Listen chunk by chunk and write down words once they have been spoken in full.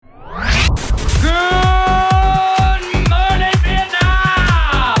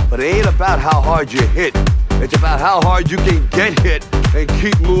how hard you hit. It's about how hard you can get hit and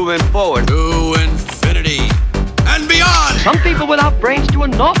keep moving forward. To infinity and beyond! Some people without brains do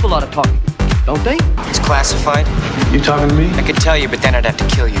an awful lot of talking, don't they? It's classified. You talking to me? I could tell you, but then I'd have to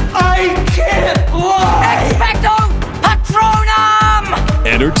kill you. I can't lie! Expecto Patronum!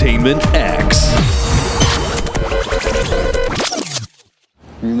 Entertainment X.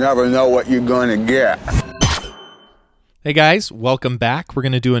 You never know what you're going to get. Hey guys, welcome back. We're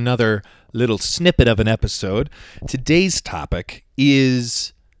going to do another little snippet of an episode. Today's topic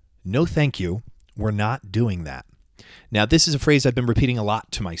is no thank you, we're not doing that. Now, this is a phrase I've been repeating a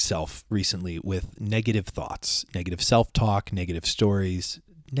lot to myself recently with negative thoughts, negative self-talk, negative stories,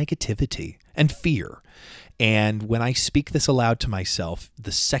 negativity, and fear. And when I speak this aloud to myself,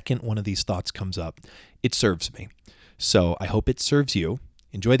 the second one of these thoughts comes up, it serves me. So I hope it serves you.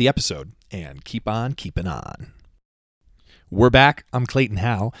 Enjoy the episode and keep on keeping on. We're back. I'm Clayton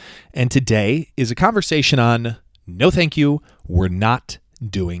Howe, and today is a conversation on no thank you, we're not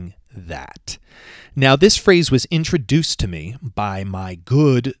doing that. Now, this phrase was introduced to me by my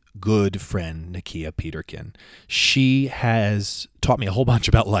good friend, Nakia Peterkin. She has taught me a whole bunch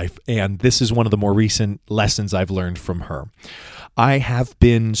about life, and this is one of the more recent lessons I've learned from her. I have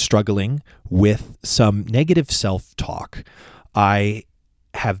been struggling with some negative self-talk. I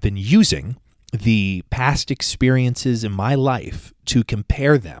have been using the past experiences in my life to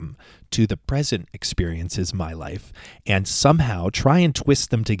compare them to the present experiences in my life and somehow try and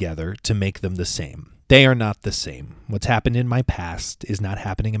twist them together to make them the same. They are not the same. What's happened in my past is not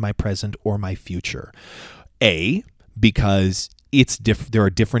happening in my present or my future. A, because there are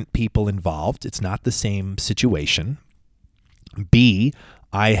different people involved. It's not the same situation. B,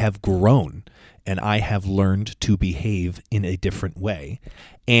 I have grown and I have learned to behave in a different way.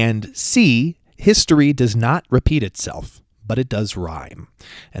 And C, history does not repeat itself, but it does rhyme.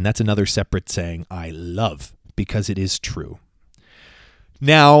 And that's another separate saying I love because it is true.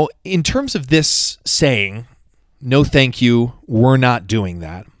 Now, in terms of this saying, no thank you, we're not doing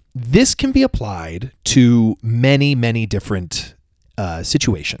that, this can be applied to many, many different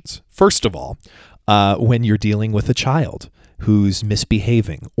situations. First of all, when you're dealing with a child who's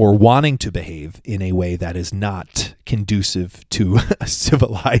misbehaving or wanting to behave in a way that is not conducive to a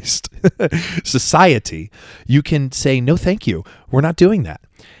civilized society, you can say, no, thank you. We're not doing that.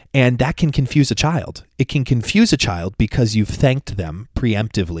 And that can confuse a child. It can confuse a child because you've thanked them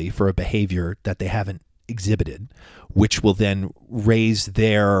preemptively for a behavior that they haven't exhibited, which will then raise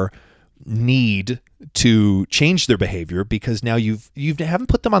their need to change their behavior because now you haven't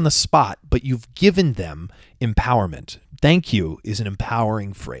put them on the spot, but you've given them empowerment. Thank you is an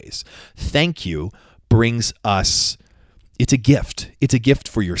empowering phrase. Thank you brings us, it's a gift. It's a gift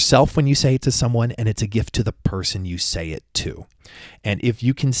for yourself when you say it to someone, and it's a gift to the person you say it to. And if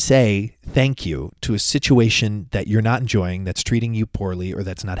you can say thank you to a situation that you're not enjoying, that's treating you poorly, or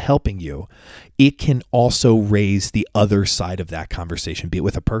that's not helping you, it can also raise the other side of that conversation, be it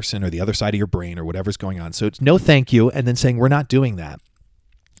with a person or the other side of your brain or whatever's going on. So it's no thank you, and then saying we're not doing that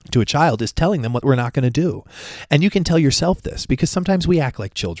to a child is telling them what we're not going to do. And you can tell yourself this because sometimes we act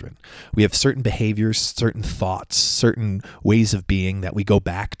like children. We have certain behaviors, certain thoughts, certain ways of being that we go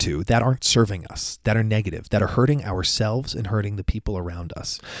back to that aren't serving us, that are negative, that are hurting ourselves and hurting the people around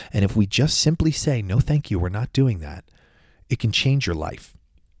us. And if we just simply say, no, thank you, we're not doing that, it can change your life.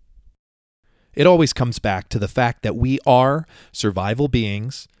 It always comes back to the fact that we are survival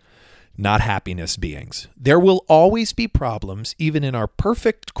beings, not happiness beings. There will always be problems, even in our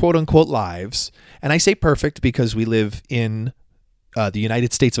perfect, quote unquote, lives. And I say perfect because we live in the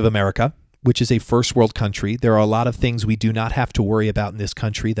United States of America, which is a first world country. There are a lot of things we do not have to worry about in this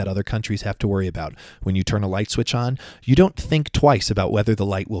country that other countries have to worry about. When you turn a light switch on, you don't think twice about whether the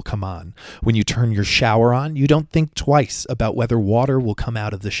light will come on. When you turn your shower on, you don't think twice about whether water will come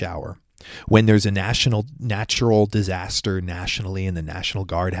out of the shower. When there's a natural disaster nationally and the National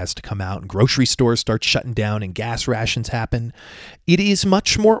Guard has to come out and grocery stores start shutting down and gas rations happen, it is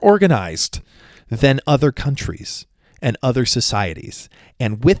much more organized than other countries and other societies.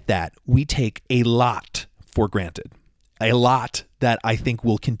 And with that, we take a lot for granted. A lot that I think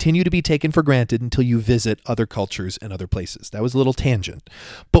will continue to be taken for granted until you visit other cultures and other places. That was a little tangent.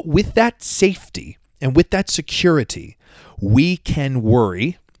 But with that safety and with that security, we can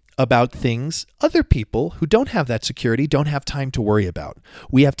worry about things other people who don't have that security don't have time to worry about.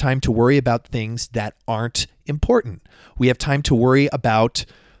 We have time to worry about things that aren't important. We have time to worry about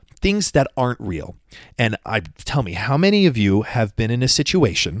things that aren't real. And tell me, how many of you have been in a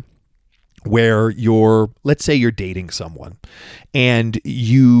situation where let's say you're dating someone and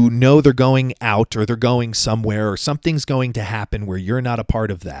you know they're going out or they're going somewhere or something's going to happen where you're not a part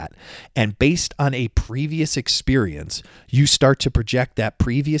of that. And based on a previous experience, you start to project that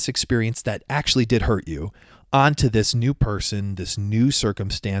previous experience that actually did hurt you onto this new person, this new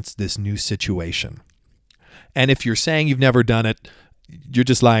circumstance, this new situation. And if you're saying you've never done it, you're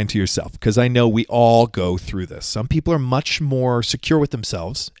just lying to yourself, because I know we all go through this. Some people are much more secure with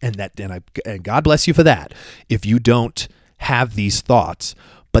themselves, and God bless you for that if you don't have these thoughts.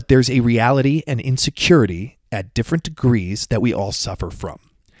 But there's a reality and insecurity at different degrees that we all suffer from.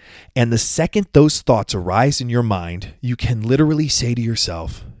 And the second those thoughts arise in your mind, you can literally say to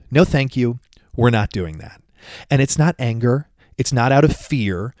yourself, no, thank you. We're not doing that. And it's not anger. It's not out of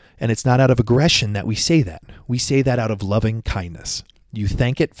fear, and it's not out of aggression that we say that. We say that out of loving kindness. You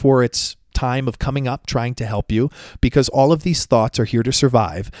thank it for its time of coming up, trying to help you, because all of these thoughts are here to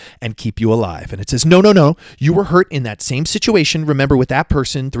survive and keep you alive. And it says, no, you were hurt in that same situation, remember, with that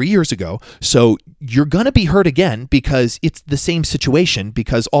person 3 years ago. So you're going to be hurt again because it's the same situation,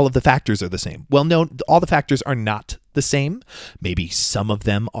 because all of the factors are the same. Well, no, all the factors are not the same. Maybe some of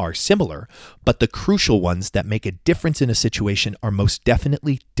them are similar, but the crucial ones that make a difference in a situation are most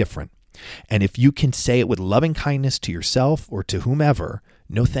definitely different. And if you can say it with loving kindness to yourself or to whomever,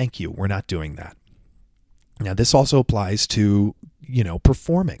 no, thank you, we're not doing that. Now, this also applies to,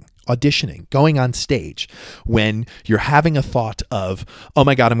 performing, auditioning, going on stage. When you're having a thought of, oh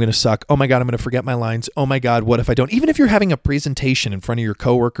my God, I'm going to suck. Oh my God, I'm going to forget my lines. Oh my God, what if I don't? Even if you're having a presentation in front of your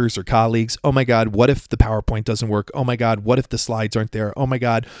coworkers or colleagues, oh my God, what if the PowerPoint doesn't work? Oh my God, what if the slides aren't there? Oh my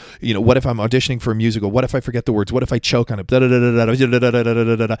God, what if I'm auditioning for a musical? What if I forget the words? What if I choke on it?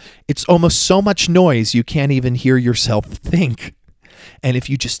 It's almost so much noise you can't even hear yourself think. And if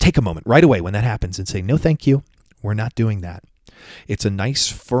you just take a moment right away when that happens and say, no, thank you, we're not doing that. It's a nice,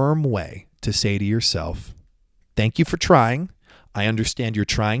 firm way to say to yourself, thank you for trying. I understand you're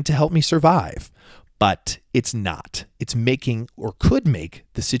trying to help me survive, but it's not. It's making or could make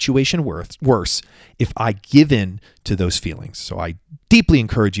the situation worse if I give in to those feelings. So I deeply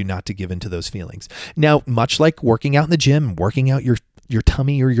encourage you not to give in to those feelings. Now, much like working out in the gym, working out your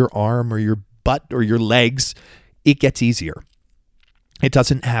tummy or your arm or your butt or your legs, it gets easier. It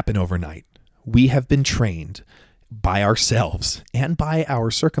doesn't happen overnight. We have been trained by ourselves and by our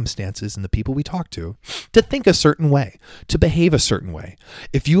circumstances and the people we talk to think a certain way, to behave a certain way.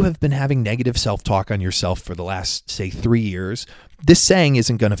 If you have been having negative self-talk on yourself for the last, say, 3 years, this saying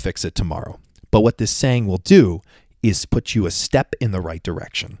isn't going to fix it tomorrow. But what this saying will do is put you a step in the right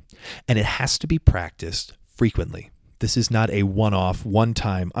direction. And it has to be practiced frequently. This is not a one-off, one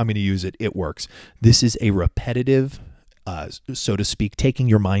time, I'm going to use it, it works. This is a repetitive, so to speak, taking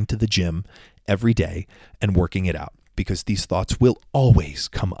your mind to the gym every day and working it out, because these thoughts will always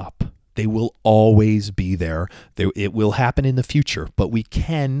come up. They will always be there. It will happen in the future, but we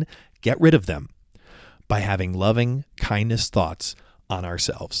can get rid of them by having loving kindness thoughts on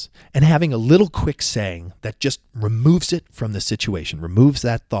ourselves and having a little quick saying that just removes it from the situation, removes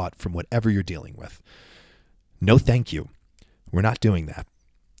that thought from whatever you're dealing with. No, thank you. We're not doing that.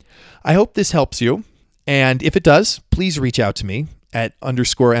 I hope this helps you. And if it does, please reach out to me at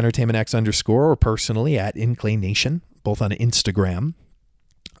 _entertainmentx_ or personally at Inclination, both on Instagram.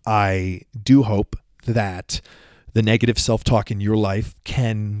 I do hope that the negative self-talk in your life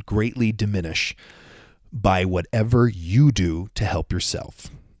can greatly diminish by whatever you do to help yourself.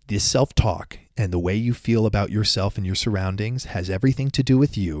 This self-talk and the way you feel about yourself and your surroundings has everything to do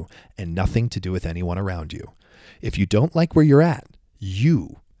with you and nothing to do with anyone around you. If you don't like where you're at,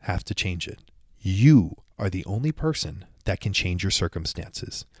 you have to change it. You are the only person that can change your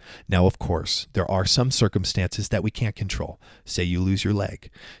circumstances. Now, of course, there are some circumstances that we can't control. Say you lose your leg.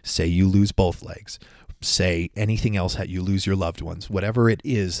 Say you lose both legs. Say anything else that you lose your loved ones. Whatever it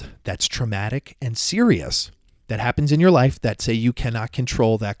is that's traumatic and serious that happens in your life, that say you cannot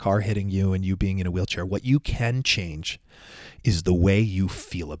control that car hitting you and you being in a wheelchair. What you can change is the way you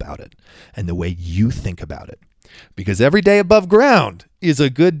feel about it and the way you think about it. Because every day above ground is a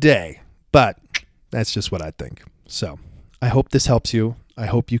good day. But that's just what I think. So I hope this helps you. I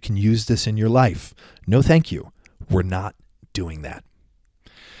hope you can use this in your life. No, thank you. We're not doing that.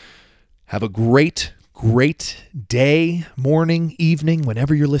 Have a great day, morning, evening,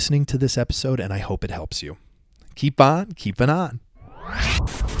 whenever you're listening to this episode, and I hope it helps you. Keep on keeping on.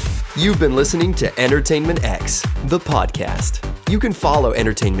 You've been listening to Entertainment X, the podcast. You can follow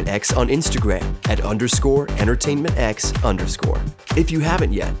Entertainment X on Instagram at _EntertainmentX_. If you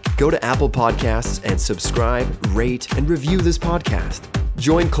haven't yet, go to Apple Podcasts and subscribe, rate, and review this podcast.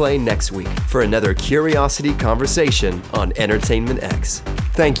 Join Clay next week for another curiosity conversation on Entertainment X.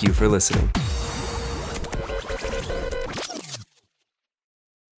 Thank you for listening.